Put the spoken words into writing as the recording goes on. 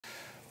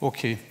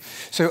Okay.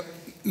 So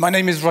my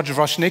name is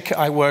Roschnik.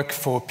 I work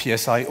for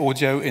PSI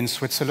Audio in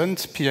Switzerland.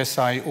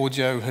 PSI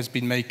Audio has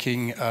been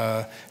making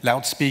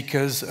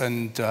loudspeakers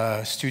and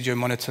studio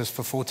monitors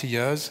for 40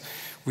 years.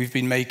 We've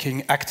been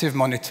making active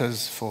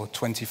monitors for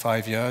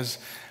 25 years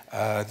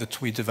that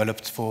we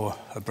developed for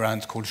a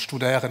brand called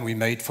Studer, and we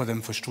made for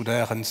them for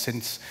Studer. And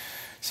since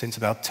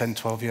about 10,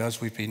 12 years,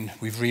 we've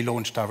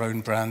relaunched our own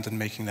brand and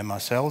making them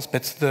ourselves.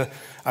 But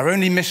our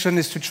only mission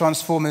is to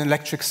transform an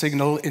electric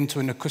signal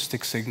into an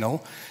acoustic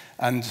signal,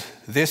 and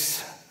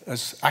this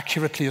as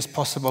accurately as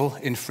possible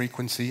in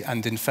frequency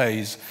and in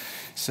phase.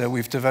 So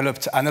we've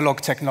developed analog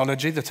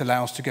technology that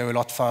allows to go a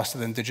lot faster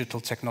than digital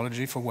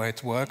technology for where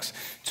it works,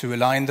 to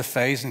align the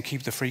phase and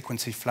keep the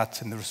frequency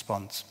flat in the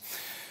response.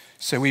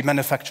 So we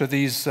manufacture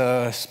these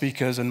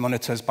speakers and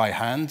monitors by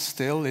hand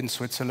still in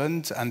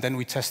Switzerland, and then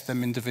we test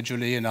them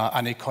individually in our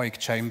anechoic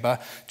chamber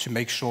to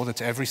make sure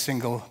that every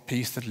single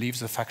piece that leaves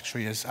the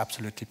factory is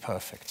absolutely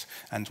perfect.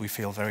 And we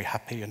feel very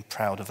happy and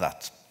proud of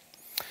that.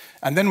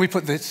 And then we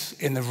put this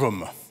in the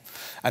room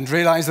and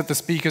realize that the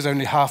speaker is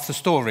only half the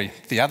story.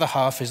 The other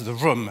half is the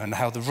room and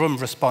how the room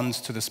responds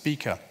to the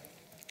speaker.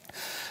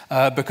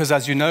 Because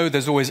as you know,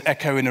 there's always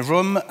echo in a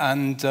room,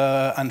 and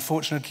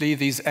unfortunately,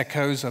 these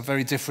echoes are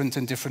very different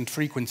in different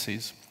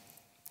frequencies.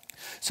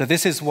 So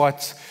this is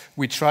what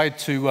we tried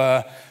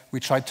to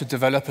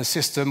develop a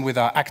system with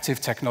our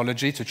active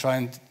technology to try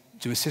and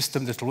do a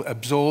system that will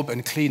absorb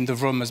and clean the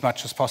room as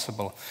much as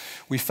possible.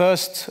 We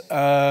first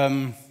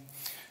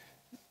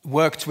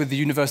worked with the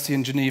University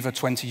in Geneva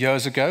 20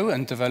 years ago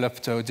and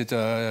developed or did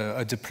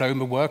a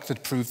diploma work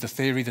that proved the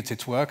theory that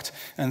it worked.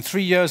 And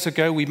 3 years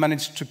ago, we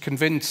managed to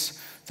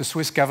convince the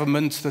Swiss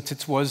government that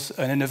it was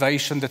an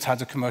innovation that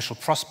had a commercial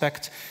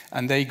prospect,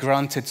 and they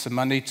granted some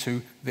money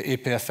to the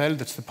EPFL,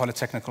 that's the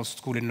Polytechnical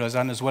School in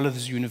Lausanne, as well as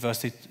the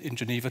University in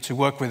Geneva, to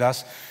work with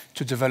us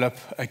to develop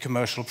a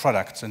commercial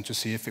product and to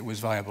see if it was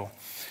viable.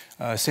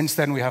 Since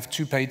then, we have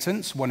 2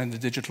 patents, one in the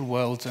digital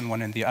world and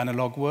one in the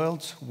analog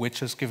world, which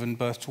has given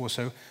birth to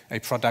also a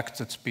product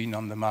that's been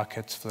on the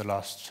market for the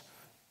last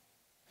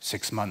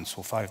 6 months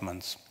or 5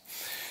 months.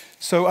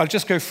 So I'll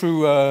just go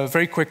through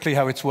very quickly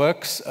how it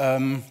works.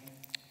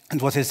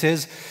 And what it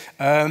is.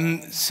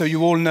 So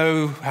you all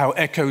know how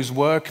echoes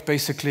work.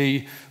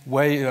 Basically,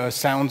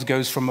 sound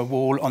goes from a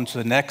wall onto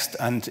the next,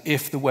 and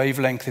if the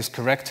wavelength is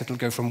correct, it'll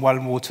go from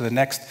one wall to the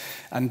next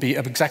and be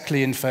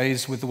exactly in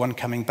phase with the one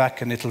coming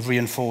back, and it'll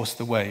reinforce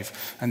the wave.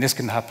 And this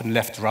can happen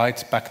left,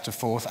 right, back to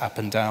forth, up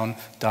and down,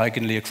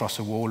 diagonally across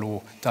a wall,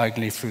 or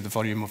diagonally through the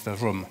volume of the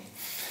room.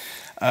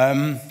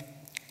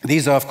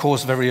 These are, of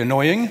course, very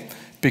annoying,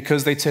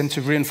 because they tend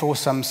to reinforce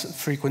some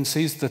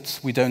frequencies that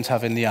we don't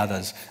have in the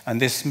others.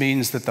 And this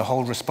means that the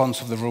whole response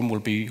of the room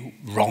will be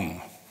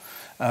wrong.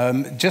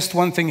 Just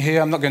one thing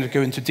here, I'm not going to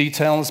go into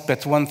details,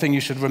 but one thing you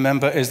should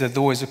remember is that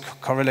there is a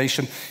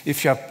correlation.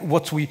 If you have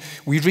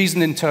we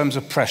reason in terms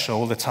of pressure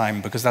all the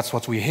time, because that's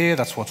what we hear,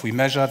 that's what we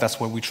measure, that's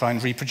what we try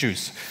and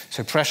reproduce.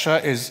 So pressure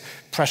is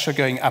pressure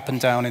going up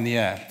and down in the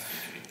air.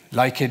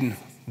 Like in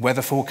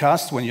weather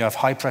forecast, when you have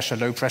high pressure,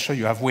 low pressure,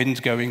 you have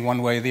wind going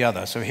one way or the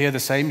other. So here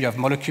the same, you have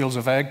molecules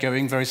of air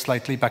going very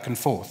slightly back and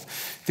forth.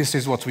 This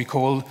is what we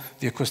call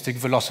the acoustic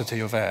velocity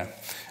of air.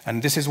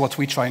 And this is what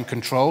we try and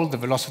control, the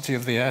velocity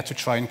of the air, to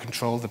try and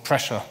control the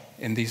pressure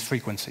in these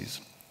frequencies.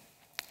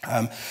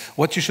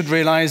 What you should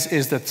realize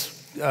is that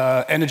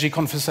energy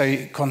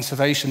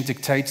conservation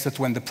dictates that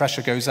when the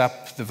pressure goes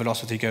up, the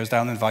velocity goes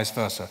down and vice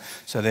versa.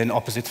 So they're in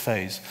opposite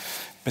phase.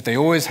 But they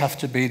always have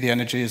to be, the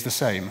energy is the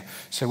same.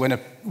 So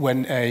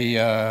when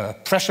a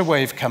pressure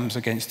wave comes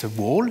against a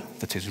wall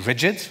that is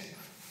rigid,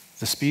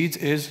 the speed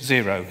is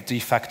 0. De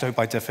facto,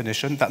 by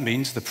definition, that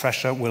means the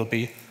pressure will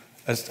be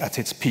at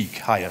its peak,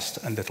 highest,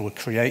 and that will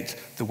create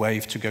the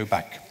wave to go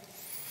back.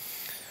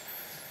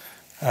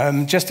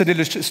 Just an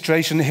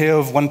illustration here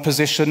of one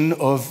position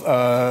of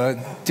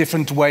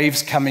different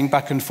waves coming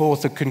back and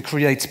forth that can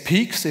create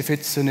peaks if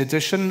it's an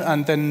addition,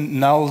 and then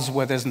nulls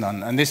where there's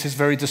none. And this is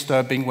very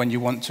disturbing when you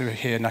want to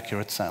hear an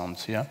accurate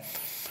sound. Yeah?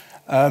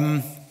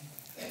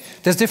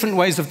 There's different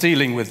ways of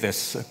dealing with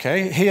this.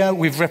 Okay? Here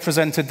we've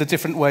represented the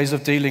different ways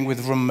of dealing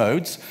with room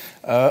modes.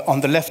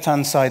 On the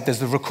left-hand side, there's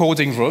the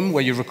recording room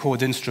where you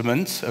record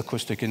instruments,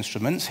 acoustic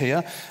instruments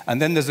here, and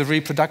then there's the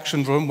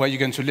reproduction room where you're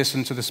going to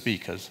listen to the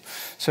speakers.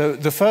 So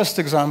the first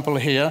example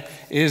here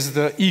is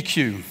the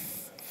EQ.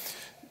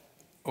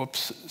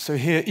 Oops. So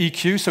here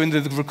EQ. So in the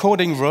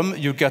recording room,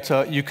 you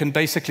can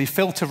basically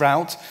filter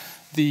out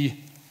the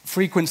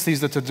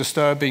frequencies that are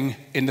disturbing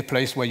in the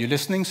place where you're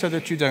listening so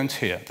that you don't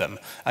hear them.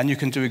 And you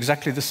can do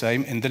exactly the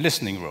same in the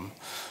listening room.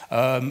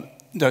 EQ,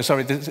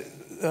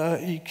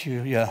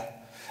 yeah.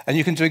 And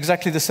you can do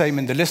exactly the same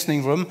in the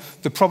listening room.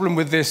 The problem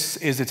with this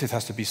is that it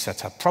has to be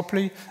set up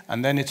properly,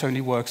 and then it only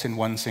works in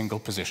one single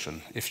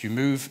position. If you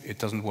move, it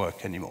doesn't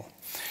work anymore.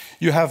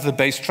 You have the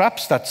bass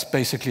traps. That's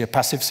basically a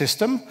passive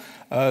system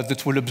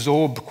that will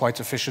absorb quite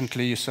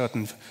efficiently a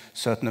certain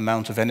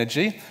amount of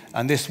energy,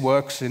 and this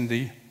works in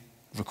the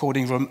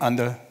recording room and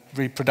the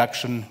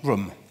reproduction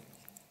room.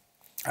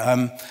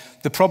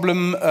 The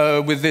problem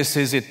with this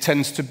is it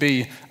tends to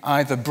be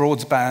either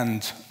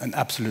broadband and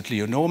absolutely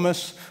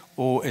enormous,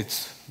 or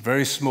it's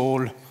very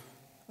small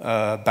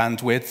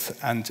bandwidth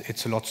and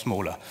it's a lot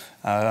smaller.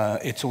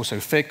 It's also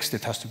fixed,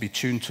 it has to be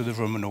tuned to the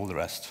room and all the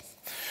rest.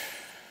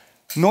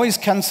 Noise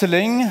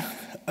cancelling,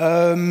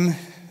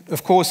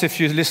 of course, if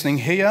you're listening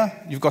here,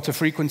 you've got a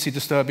frequency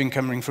disturbing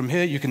coming from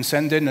here. You can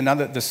send in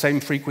the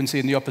same frequency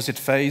in the opposite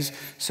phase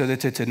so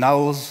that it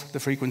annuls the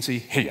frequency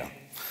here.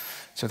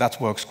 So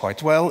that works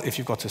quite well. If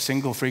you've got a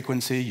single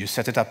frequency, you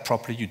set it up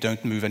properly, you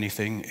don't move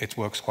anything, it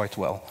works quite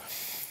well.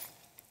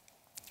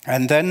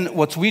 And then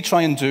what we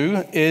try and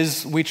do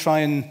is we try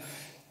and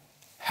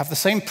have the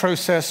same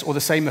process or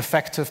the same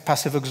effective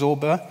passive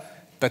absorber,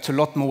 but a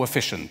lot more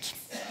efficient.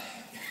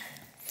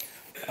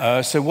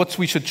 So what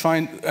we try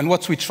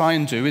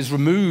and do is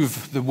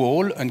remove the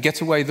wall and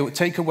take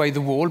away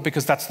the wall,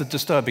 because that's the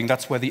disturbing,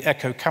 that's where the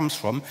echo comes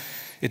from.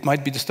 It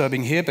might be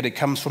disturbing here, but it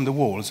comes from the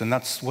walls, and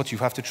that's what you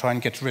have to try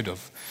and get rid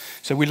of.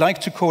 So we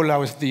like to call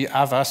the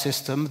AVA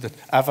system, that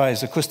AVA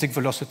is acoustic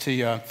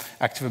velocity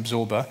active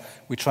absorber.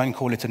 We try and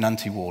call it an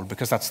anti-wall,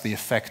 because that's the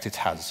effect it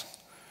has.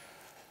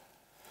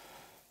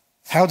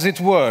 How does it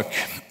work?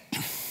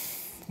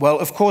 Well,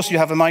 of course, you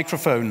have a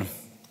microphone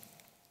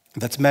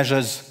that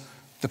measures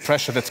the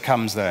pressure that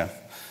comes there.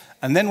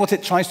 And then what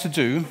it tries to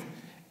do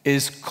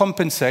is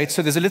compensate.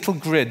 So there's a little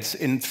grid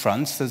in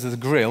front, so there's a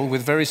grill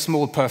with very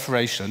small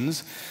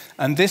perforations,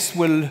 and this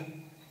will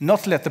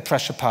not let the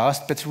pressure pass,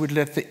 but it would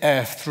let the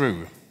air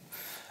through.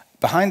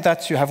 Behind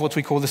that, you have what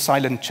we call the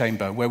silent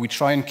chamber, where we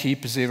try and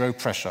keep zero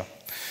pressure.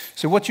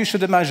 So what you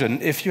should imagine,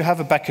 if you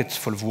have a bucket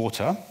full of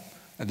water,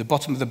 at the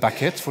bottom of the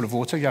bucket full of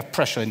water, you have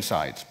pressure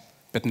inside,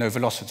 but no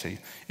velocity.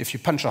 If you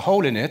punch a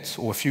hole in it,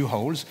 or a few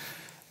holes,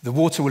 the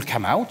water will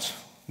come out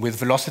with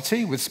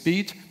velocity, with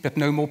speed, but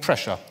no more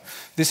pressure.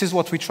 This is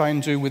what we try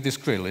and do with this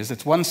grill, is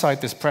that one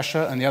side there's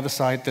pressure and the other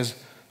side there's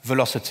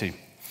velocity.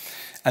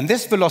 And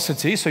this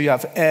velocity, so you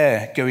have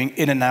air going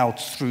in and out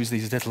through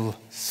these little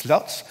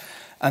slots,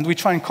 and we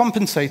try and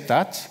compensate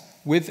that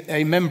with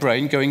a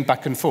membrane going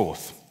back and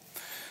forth.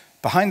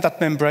 Behind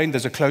that membrane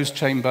there's a closed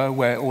chamber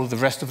where all the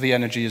rest of the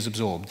energy is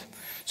absorbed.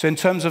 So in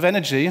terms of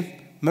energy,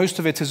 most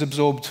of it is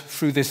absorbed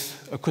through this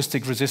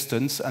acoustic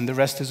resistance and the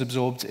rest is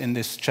absorbed in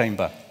this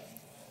chamber.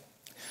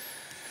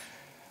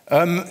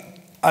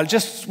 I'll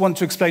just want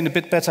to explain a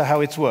bit better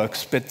how it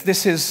works, but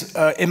this is,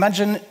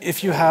 imagine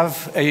if you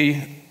have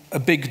a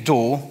big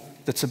door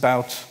that's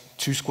about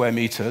 2 square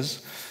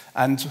meters,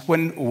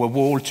 or a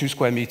wall 2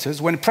 square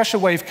meters. When a pressure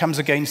wave comes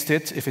against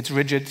it, if it's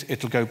rigid,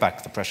 it'll go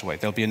back, the pressure wave,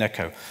 there'll be an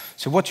echo.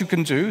 So what you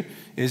can do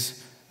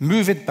is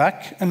move it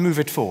back and move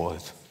it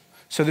forward,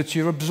 so that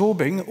you're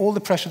absorbing all the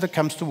pressure that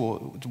comes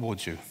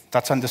towards you.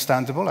 That's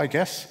understandable, I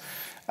guess,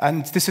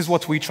 and this is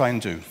what we try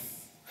and do.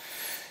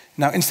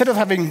 Now, instead of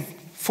having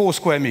 4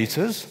 square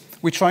meters,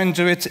 we try and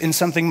do it in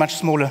something much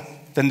smaller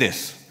than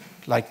this,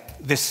 like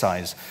this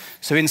size.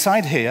 So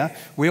inside here,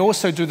 we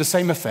also do the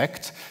same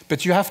effect,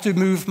 but you have to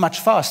move much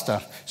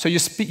faster. So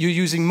you're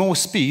using more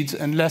speed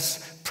and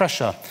less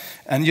pressure.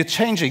 And you're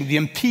changing the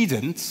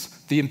impedance,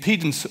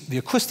 the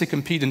acoustic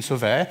impedance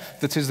of air,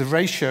 that is the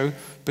ratio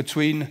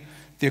between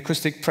the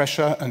acoustic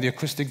pressure and the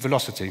acoustic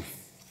velocity.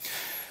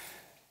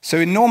 So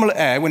in normal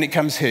air, when it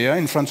comes here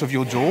in front of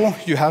your door,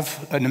 you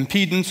have an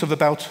impedance of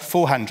about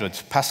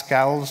 400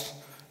 pascals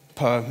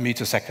per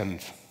meter second,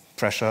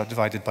 pressure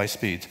divided by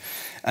speed.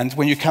 And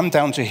when you come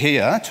down to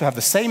here, to have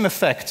the same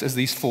effect as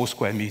these 4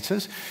 square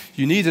meters,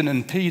 you need an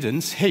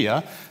impedance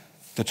here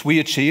that we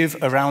achieve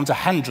around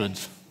 100.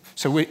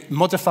 So we're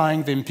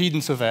modifying the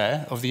impedance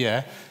of the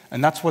air,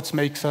 and that's what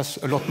makes us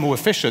a lot more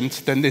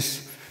efficient than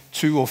this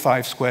 2 or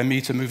 5 square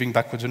meter moving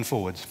backwards and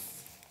forwards,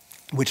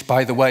 which,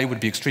 by the way, would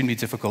be extremely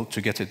difficult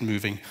to get it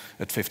moving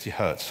at 50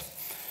 hertz.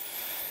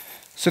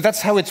 So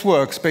that's how it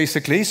works,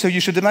 basically. So you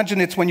should imagine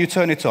it when you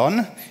turn it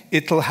on,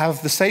 it'll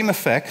have the same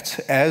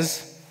effect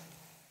as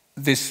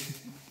this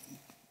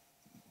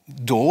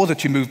door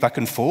that you move back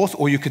and forth,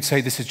 or you could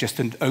say this is just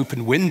an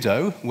open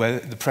window where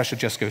the pressure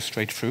just goes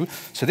straight through.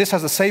 So this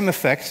has the same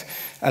effect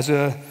as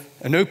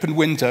an open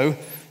window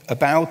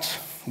about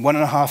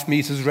 1.5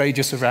 meters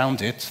radius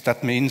around it.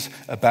 That means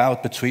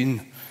about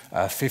between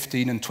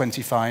 15 and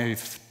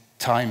 25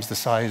 times the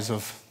size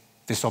of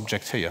this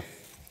object here.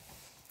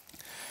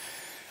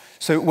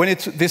 So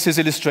this is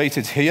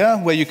illustrated here,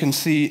 where you can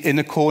see in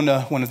a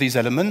corner one of these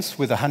elements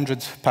with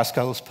 100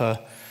 pascals per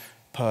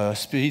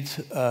speed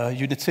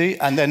unity,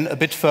 and then a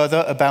bit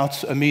further,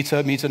 about a meter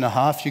and a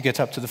half, you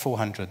get up to the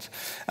 400.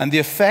 And the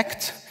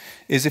effect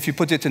is, if you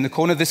put it in the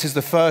corner, this is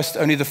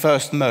only the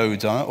first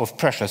mode of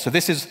pressure. So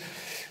this is,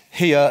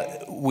 here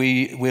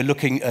we're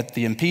looking at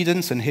the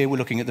impedance, and here we're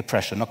looking at the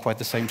pressure. Not quite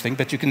the same thing,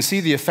 but you can see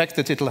the effect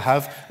that it'll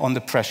have on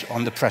the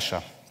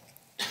pressure.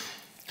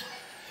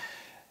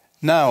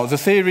 Now, the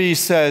theory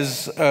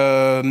says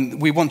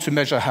we want to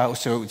measure how,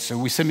 so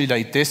we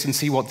simulate this and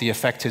see what the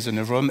effect is in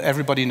a room.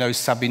 Everybody knows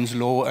Sabine's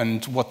law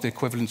and what the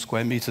equivalent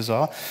square meters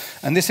are.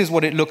 And this is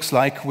what it looks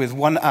like with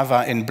 1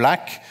 AVA in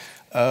black,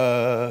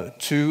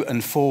 2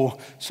 and 4.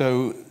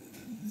 So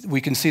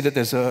we can see that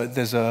there's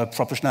a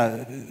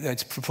proportional,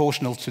 it's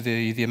proportional to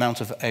the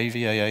amount of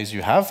AVAAs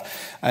you have.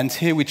 And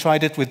here we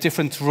tried it with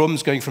different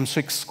rooms going from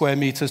 6 square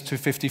meters to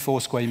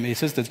 54 square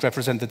meters that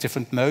represent the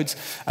different modes,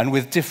 and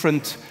with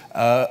different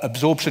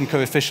absorption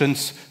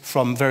coefficients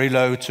from very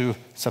low to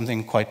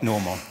something quite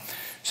normal.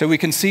 So we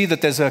can see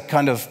that there's a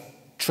kind of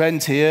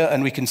trend here,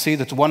 and we can see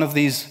that one of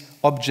these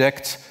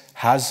objects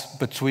has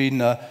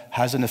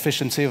an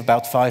efficiency of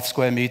about 5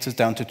 square meters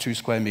down to 2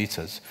 square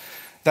meters.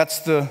 That's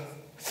the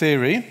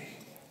theory.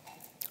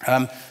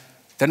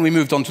 Then we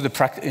moved on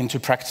to into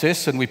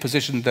practice, and we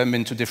positioned them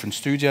into different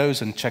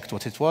studios and checked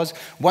what it was.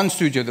 One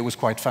studio that was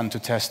quite fun to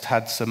test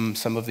had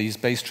some of these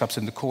bass traps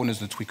in the corners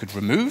that we could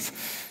remove.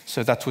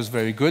 So that was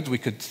very good. We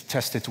could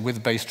test it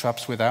with bass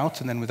traps,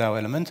 without, and then with our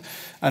element.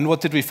 And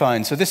what did we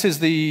find? So this is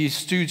the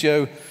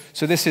studio.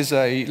 So this is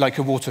like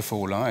a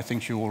waterfall. Huh? I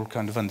think you all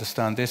kind of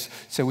understand this.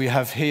 So we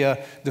have here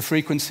the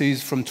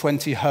frequencies from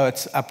 20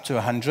 hertz up to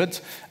 100,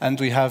 and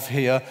we have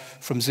here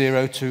from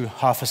 0 to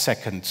half a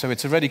second. So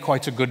it's already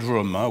quite a good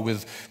room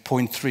with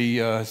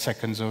 0.3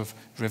 seconds of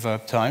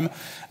reverb time.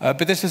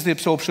 But this is the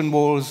absorption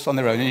walls on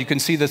their own. And you can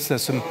see that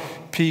there's some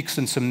peaks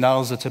and some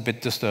nulls that are a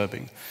bit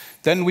disturbing.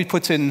 Then we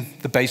put in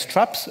the bass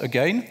traps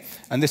again,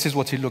 and this is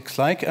what it looks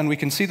like. And we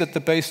can see that the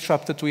bass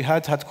trap that we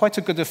had quite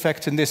a good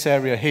effect in this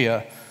area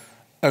here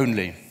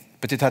only,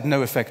 but it had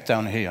no effect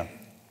down here.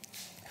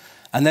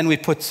 And then we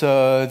put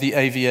the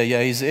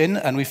AVAAs in,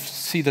 and we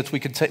see that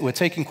we're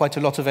taking quite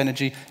a lot of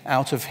energy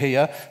out of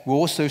here. We're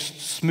also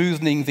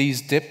smoothing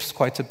these dips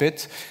quite a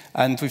bit,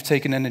 and we've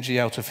taken energy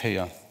out of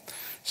here.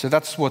 So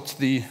that's what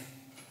the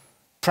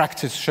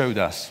practice showed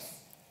us.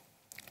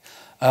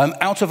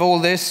 Out of all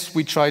this,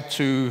 we tried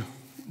to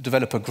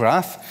develop a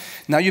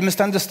graph. Now, you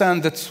must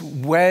understand that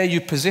where you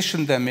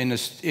position them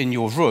in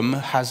your room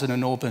has an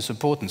enormous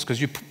importance, because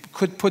you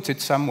could put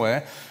it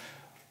somewhere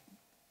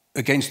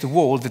against the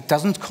wall that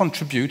doesn't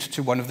contribute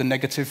to one of the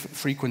negative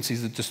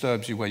frequencies that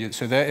disturbs you,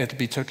 so there it'll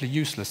be totally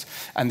useless.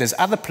 And there's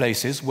other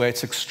places where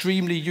it's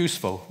extremely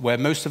useful, where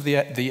most of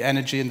the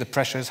energy and the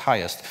pressure is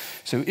highest.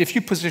 So if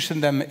you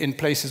position them in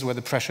places where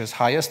the pressure is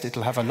highest,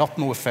 it'll have a lot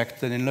more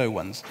effect than in low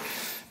ones.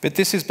 But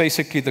this is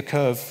basically the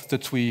curve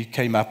that we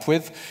came up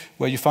with,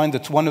 where you find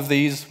that one of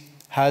these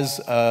has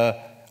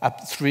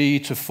up 3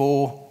 to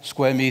 4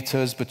 square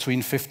meters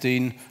between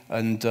 15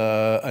 and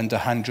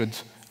 100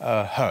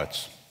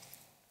 hertz.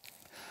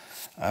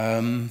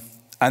 And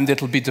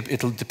it'll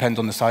depend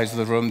on the size of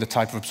the room, the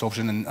type of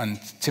absorption, and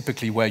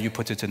typically where you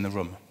put it in the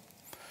room.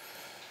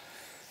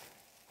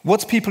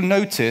 What people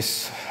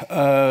notice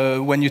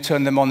when you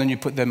turn them on and you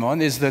put them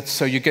on is that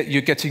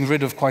you're getting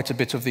rid of quite a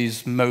bit of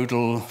these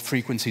modal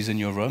frequencies in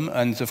your room.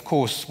 And of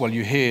course, well,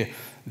 you hear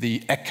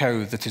the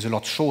echo that is a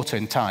lot shorter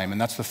in time, and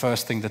that's the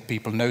first thing that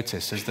people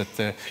notice, is that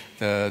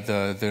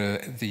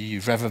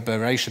the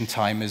reverberation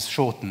time is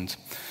shortened.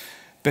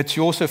 But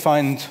you also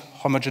find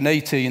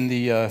homogeneity in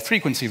the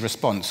frequency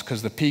response,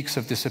 because the peaks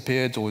have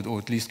disappeared, or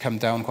at least come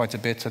down quite a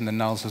bit, and the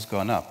nulls has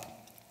gone up,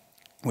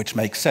 which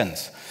makes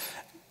sense.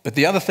 But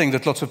the other thing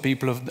that lots of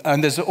people have,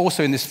 and there's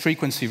also in this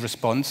frequency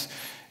response,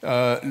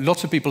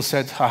 lots of people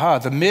said, haha,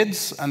 the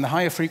mids and the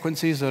higher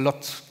frequencies are a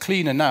lot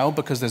cleaner now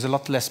because there's a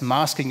lot less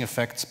masking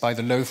effects by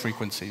the low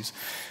frequencies.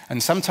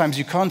 And sometimes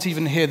you can't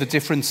even hear the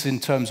difference in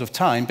terms of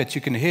time, but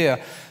you can hear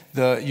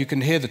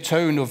the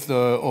tone of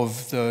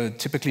the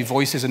typically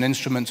voices and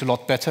instruments a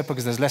lot better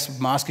because there's less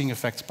masking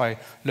effects by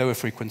lower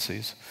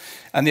frequencies.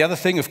 And the other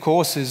thing, of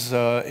course, is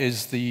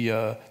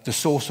the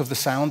source of the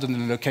sound and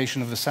the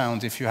location of the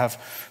sound. If you have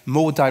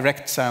more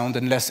direct sound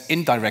and less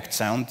indirect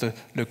sound, the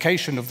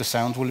location of the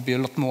sound will be a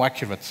lot more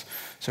accurate.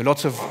 So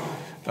lots of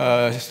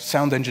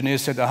sound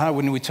engineers said, aha,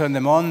 when we turn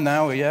them on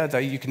now, yeah,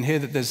 you can hear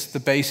that the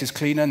bass is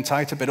cleaner and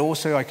tighter, but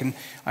also I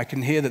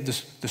can hear that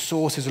the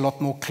source is a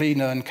lot more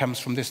cleaner and comes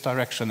from this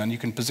direction, and you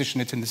can position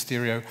it in the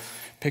stereo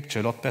picture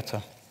a lot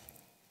better.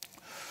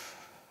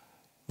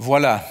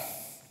 Voila.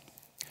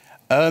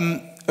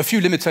 A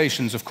few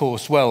limitations, of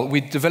course. Well, we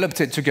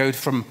developed it to go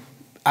from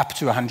up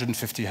to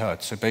 150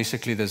 hertz. So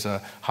basically there's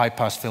a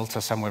high-pass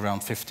filter somewhere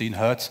around 15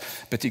 hertz,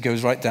 but it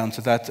goes right down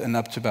to that and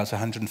up to about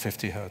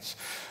 150 hertz.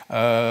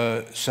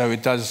 So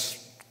it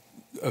does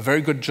a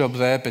very good job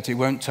there, but it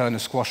won't turn a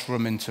squash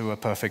room into a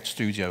perfect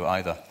studio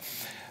either.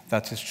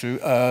 That is true.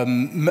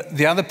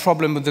 The other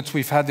problem that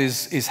we've had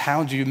is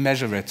how do you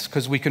measure it?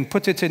 Because we can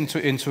put it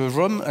into a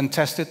room and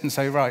test it and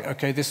say, right,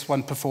 okay, this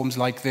one performs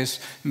like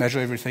this, measure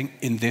everything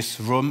in this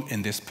room,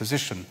 in this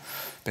position.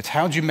 But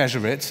how do you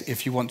measure it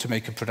if you want to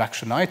make a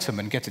production item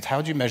and get it?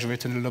 How do you measure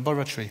it in a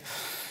laboratory?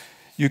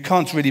 You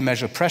can't really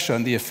measure pressure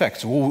and the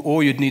effects,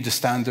 or you'd need a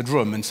standard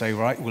room and say,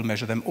 right, we'll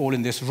measure them all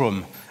in this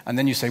room. And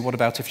then you say, what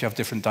about if you have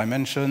different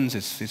dimensions?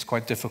 It's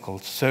quite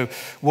difficult. So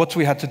what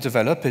we had to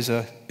develop is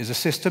a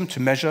system to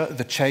measure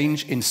the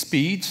change in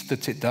speeds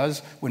that it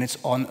does when it's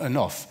on and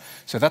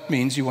off. So that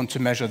means you want to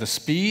measure the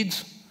speed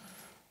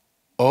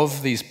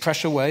of these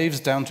pressure waves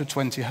down to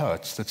 20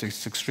 hertz. That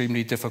is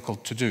extremely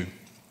difficult to do.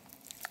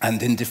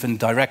 and in different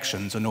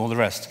directions and all the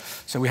rest.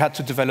 So we had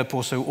to develop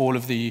also all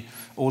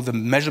the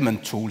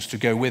measurement tools to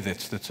go with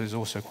it. That is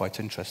also quite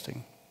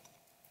interesting.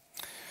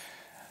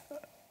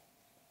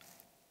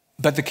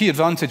 But the key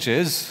advantage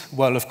is,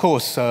 well, of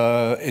course,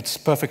 it's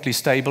perfectly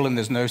stable and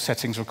there's no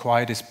settings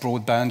required. It's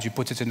broadband. You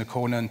put it in a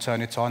corner and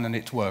turn it on and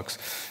it works.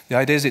 The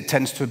idea is it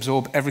tends to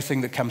absorb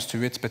everything that comes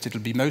to it, but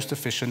it'll be most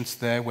efficient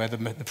there where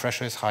the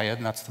pressure is higher,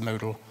 and that's the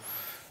modal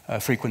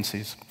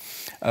frequencies.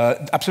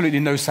 Absolutely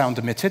no sound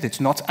emitted. It's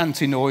not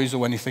anti-noise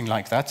or anything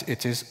like that.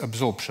 It is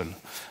absorption.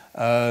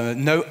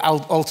 No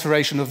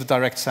alteration of the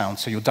direct sound.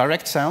 So your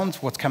direct sound,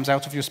 what comes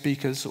out of your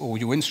speakers or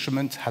your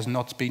instrument, has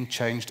not been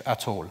changed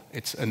at all.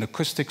 It's an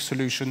acoustic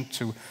solution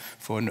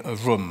for a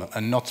room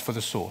and not for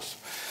the source.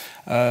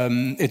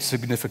 It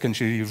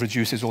significantly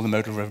reduces all the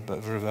modal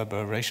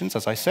reverberations,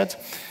 as I said.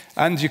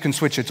 And you can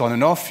switch it on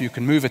and off. You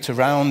can move it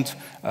around.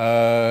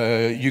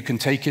 You can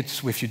take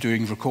it, if you're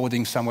doing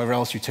recording somewhere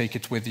else, you take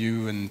it with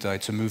you, and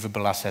it's a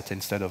movable asset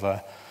instead of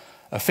a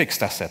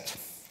fixed asset.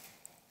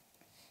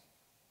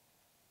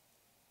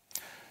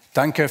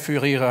 Danke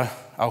für Ihre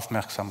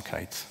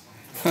Aufmerksamkeit.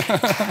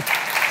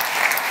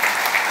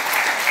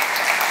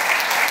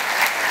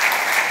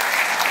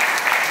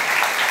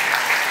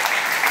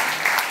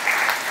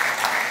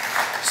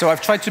 So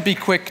I've tried to be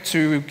quick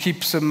to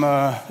keep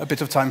a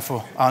bit of time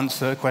for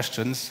answer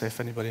questions, if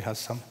anybody has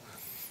some.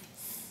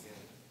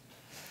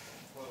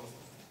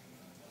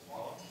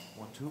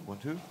 1,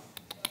 2.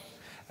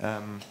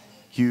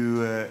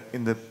 You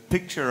in the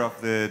picture of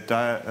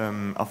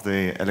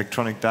the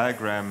electronic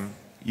diagram,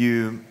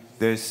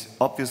 there's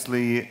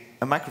obviously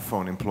a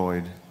microphone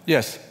employed.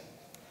 Yes.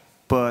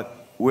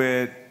 But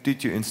where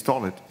did you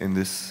install it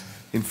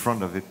in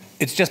front of it?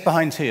 It's just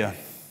behind here.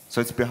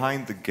 So it's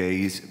behind the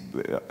gaze,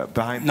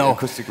 behind the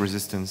acoustic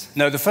resistance?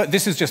 No,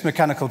 this is just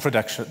mechanical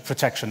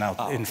protection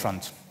out in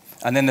front.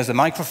 And then there's a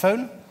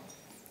microphone.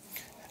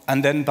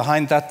 And then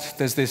behind that,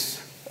 there's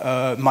this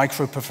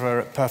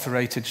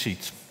micro-perforated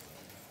sheet.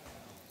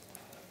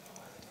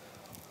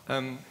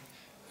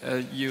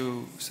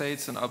 You say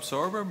it's an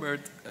absorber, but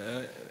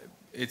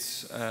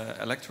it's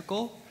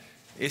electrical.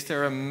 Is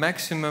there a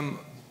maximum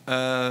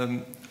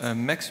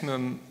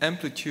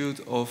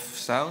amplitude of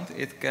sound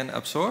it can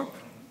absorb?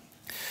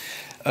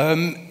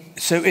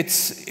 So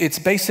it's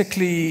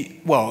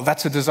basically, well,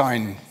 that's a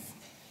design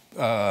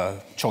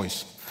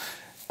choice.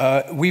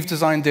 We've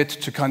designed it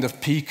to kind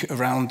of peak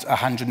around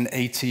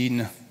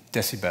 118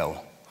 decibel.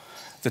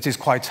 That is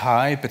quite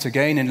high, but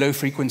again, in low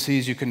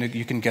frequencies, you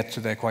can get to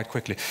there quite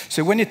quickly.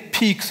 So when it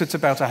peaks at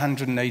about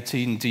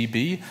 118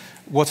 dB,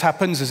 what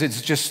happens is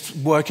it's just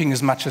working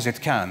as much as it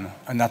can,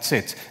 and that's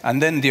it.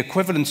 And then the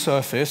equivalent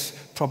surface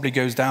probably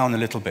goes down a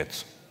little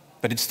bit,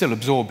 but it's still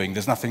absorbing.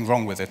 There's nothing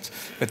wrong with it.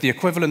 But the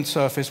equivalent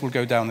surface will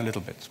go down a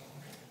little bit.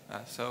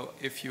 So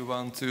if you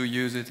want to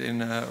use it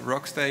in a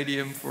rock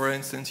stadium, for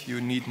instance, you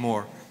need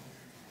more.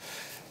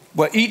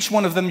 Well, each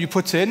one of them you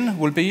put in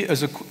will be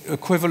as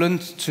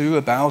equivalent to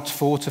about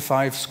 4 to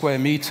 5 square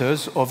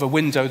meters of a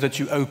window that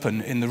you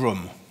open in the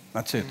room.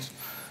 That's it.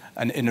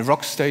 And in a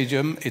rock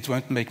stadium, it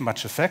won't make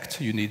much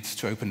effect. You need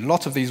to open a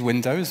lot of these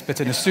windows.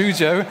 But in a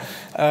studio,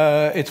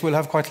 it will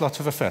have quite a lot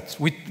of effect.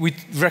 We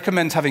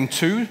recommend having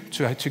 2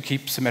 to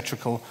keep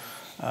symmetrical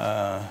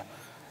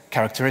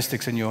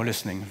characteristics in your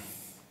listening.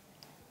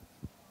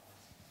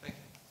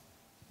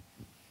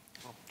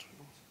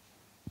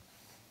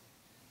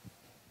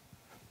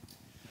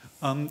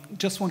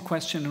 Just one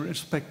question in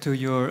respect to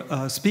your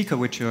speaker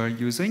which you're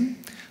using.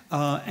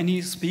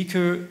 Any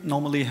speaker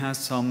normally has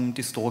some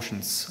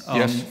distortions.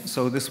 Yes.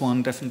 So this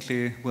one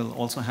definitely will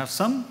also have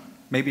some.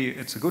 Maybe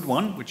it's a good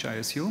one, which I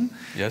assume.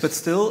 Yes. But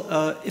still,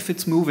 if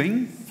it's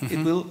moving,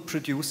 it will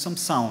produce some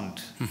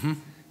sound.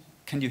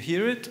 Can you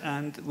hear it,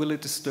 and will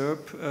it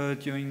disturb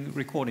during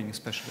recording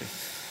especially?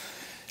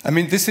 I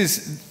mean, this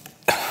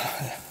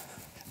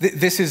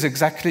is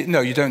exactly, no,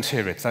 you don't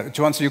hear it.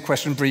 To answer your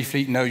question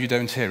briefly, no, you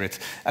don't hear it.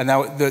 And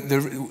now,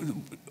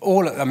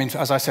 I mean,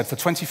 as I said, for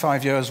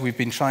 25 years, we've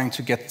been trying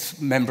to get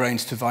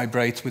membranes to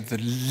vibrate with the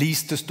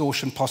least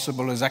distortion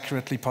possible, as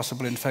accurately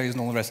possible in phase and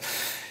all the rest.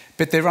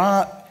 But there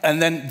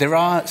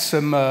are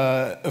some,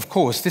 of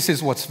course, this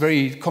is what's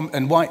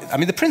and why, I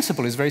mean, the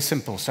principle is very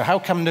simple. So how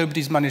come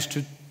nobody's managed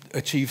to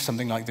achieve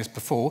something like this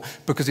before?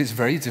 Because it's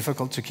very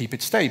difficult to keep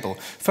it stable.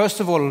 First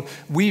of all,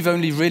 we've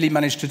only really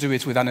managed to do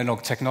it with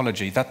analog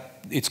technology.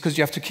 It's because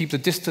you have to keep the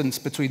distance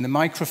between the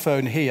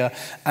microphone here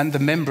and the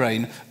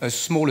membrane as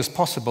small as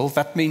possible.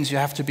 That means you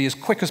have to be as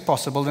quick as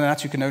possible, and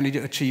that you can only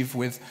achieve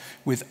with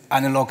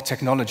analog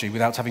technology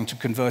without having to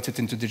convert it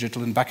into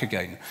digital and back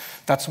again.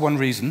 That's one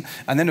reason.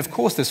 And then, of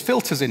course, there's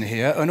filters in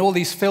here, and all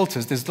these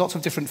filters, there's lots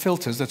of different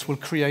filters that will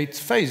create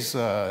phase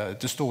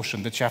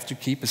distortion that you have to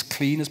keep as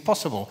clean as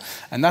possible.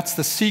 And that's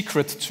the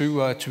secret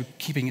to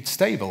keeping it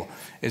stable,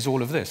 is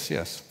all of this,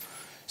 yes.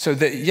 So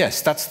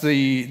yes, that's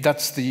the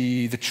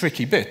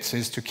tricky bit,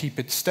 is to keep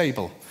it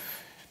stable.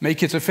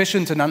 Make it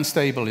efficient and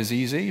unstable is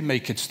easy.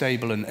 Make it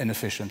stable and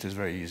inefficient is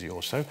very easy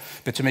also.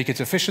 But to make it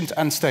efficient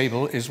and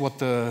stable is what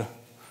the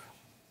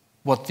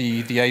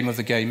aim of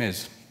the game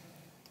is.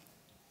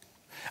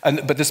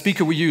 But the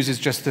speaker we use is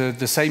just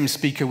the same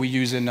speaker we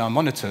use in our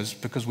monitors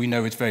because we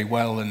know it very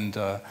well, and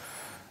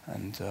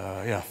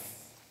yeah,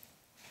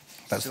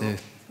 that's the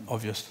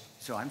obvious.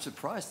 So I'm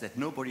surprised that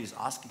nobody is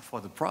asking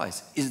for the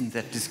price. Isn't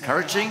that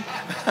discouraging?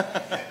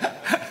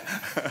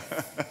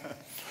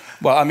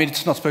 Well, I mean,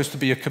 it's not supposed to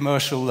be a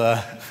commercial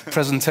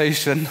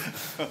presentation,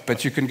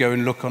 but you can go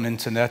and look on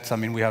internet. I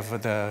mean, we have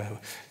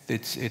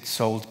it's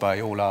sold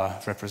by all our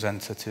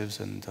representatives,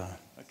 and.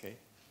 Okay.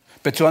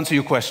 But to answer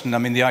your question, I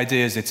mean, the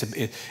idea is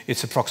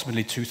it's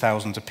approximately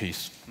 2,000 a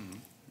piece,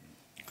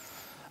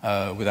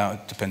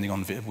 without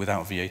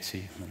VAT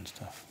and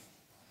stuff.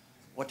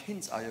 What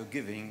hints are you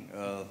giving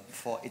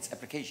for its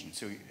application?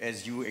 So,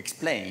 as you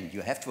explained,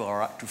 you have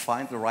to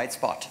find the right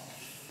spot.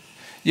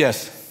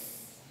 Yes.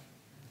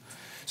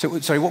 So,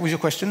 sorry, what was your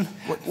question?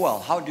 Well,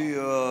 how do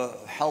you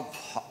help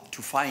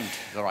to find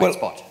the right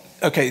spot?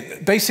 Okay,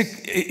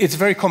 it's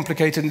very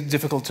complicated and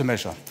difficult to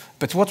measure.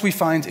 But what we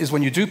find is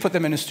when you do put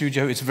them in a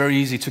studio, it's very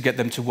easy to get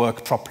them to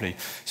work properly.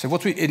 So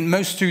in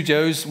most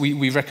studios,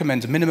 we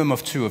recommend a minimum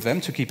of 2 of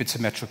them to keep it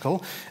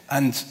symmetrical.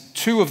 And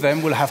 2 of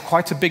them will have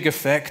quite a big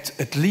effect,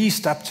 at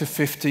least up to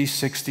 50,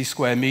 60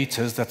 square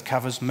meters that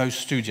covers most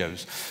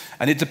studios.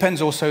 And it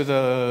depends also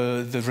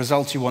the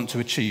result you want to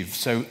achieve.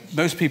 So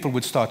most people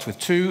would start with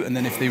 2, and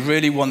then if they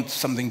really want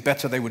something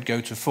better, they would go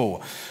to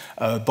 4.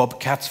 Bob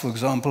Katz, for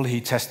example,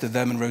 he tested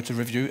them and wrote a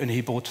review, and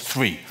he bought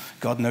 3.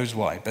 God knows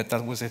why, but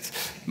that was it.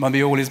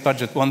 Maybe all his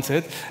budget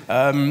wanted.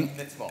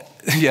 That's Bob.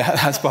 Yeah,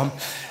 that's Bob.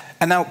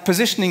 And now,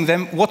 positioning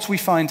them, what we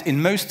find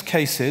in most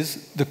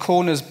cases, the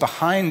corners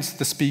behind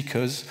the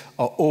speakers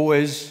are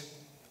always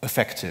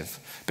effective.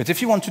 But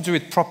if you want to do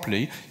it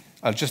properly,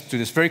 I'll just do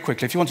this very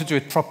quickly. If you want to do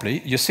it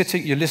properly,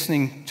 you're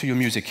listening to your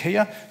music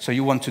here, so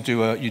you want to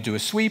do a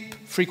sweep,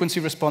 frequency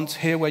response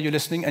here where you're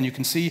listening, and you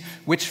can see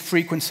which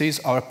frequencies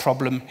are a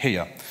problem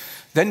here.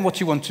 Then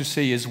what you want to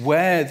see is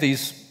where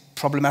these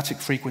problematic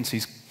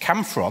frequencies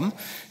come from.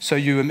 So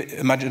you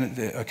imagine,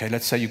 okay,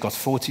 let's say you've got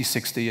 40,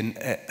 60,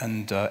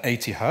 and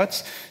 80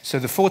 hertz. So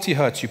the 40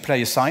 hertz, you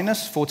play a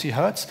sinus, 40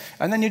 hertz,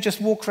 and then you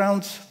just walk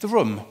around the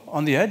room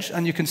on the edge,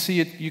 and you can see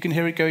it, you can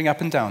hear it going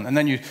up and down. And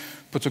then you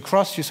put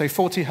across, you say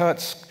 40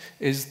 hertz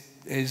is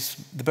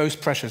the most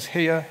pressures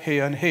here,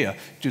 here, and here.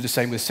 Do the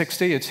same with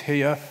 60, it's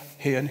here,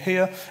 here, and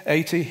here,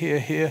 80, here,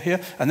 here, here.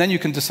 And then you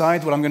can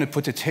decide, well, I'm going to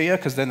put it here,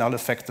 because then I'll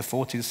affect the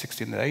 40, the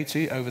 60, and the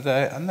 80 over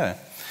there and there.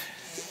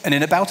 And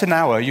in about an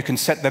hour, you can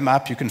set them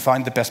up, you can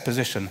find the best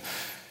position.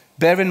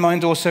 Bear in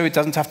mind also, it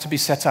doesn't have to be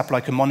set up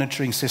like a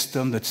monitoring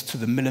system that's to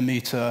the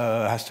millimeter,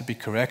 has to be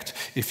correct.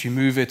 If you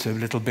move it a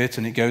little bit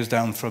and it goes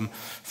down from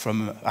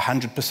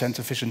 100%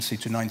 efficiency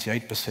to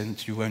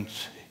 98%,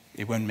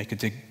 it won't make a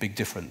big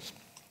difference.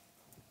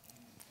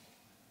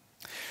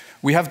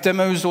 We have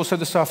demos also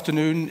this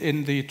afternoon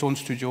in the Tone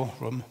Studio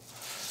room.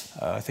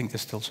 I think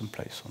there's still some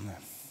place on there.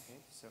 Okay,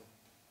 so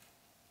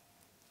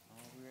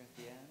we're at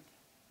the end.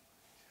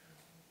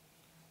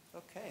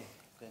 Okay,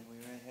 then we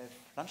will have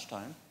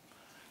lunchtime.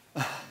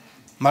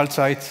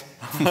 Mahlzeit.